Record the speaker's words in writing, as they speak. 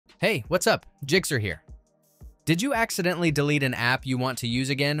Hey, what's up? Jigxor here. Did you accidentally delete an app you want to use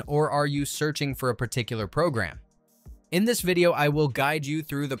again, or are you searching for a particular program? In this video, I will guide you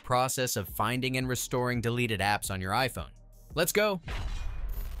through the process of finding and restoring deleted apps on your iPhone. Let's go!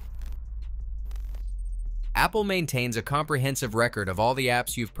 Apple maintains a comprehensive record of all the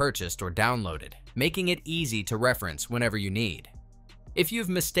apps you've purchased or downloaded, making it easy to reference whenever you need. If you've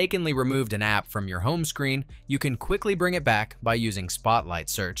mistakenly removed an app from your home screen, you can quickly bring it back by using Spotlight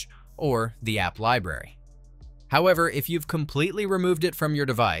Search or the app library. However, if you've completely removed it from your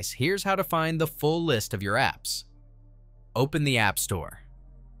device, here's how to find the full list of your apps. Open the App Store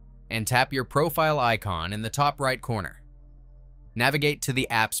and tap your profile icon in the top right corner. Navigate to the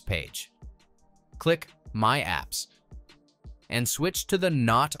Apps page. Click My Apps and switch to the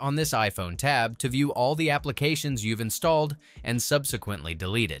Not on this iPhone tab to view all the applications you've installed and subsequently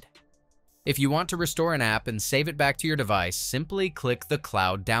deleted. If you want to restore an app and save it back to your device, simply click the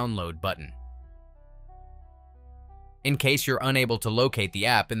Cloud Download button. In case you're unable to locate the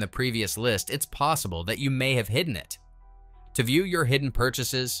app in the previous list, it's possible that you may have hidden it. To view your hidden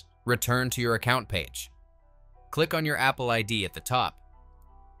purchases, return to your account page. Click on your Apple ID at the top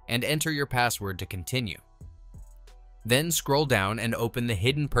and enter your password to continue. Then scroll down and open the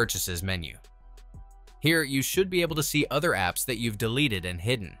Hidden Purchases menu. Here, you should be able to see other apps that you've deleted and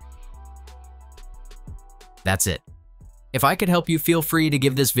hidden. That's it. If I could help you, feel free to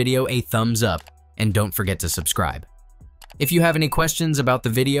give this video a thumbs up and don't forget to subscribe. If you have any questions about the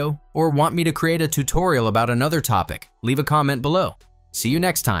video or want me to create a tutorial about another topic, leave a comment below. See you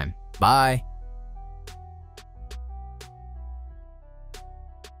next time. Bye.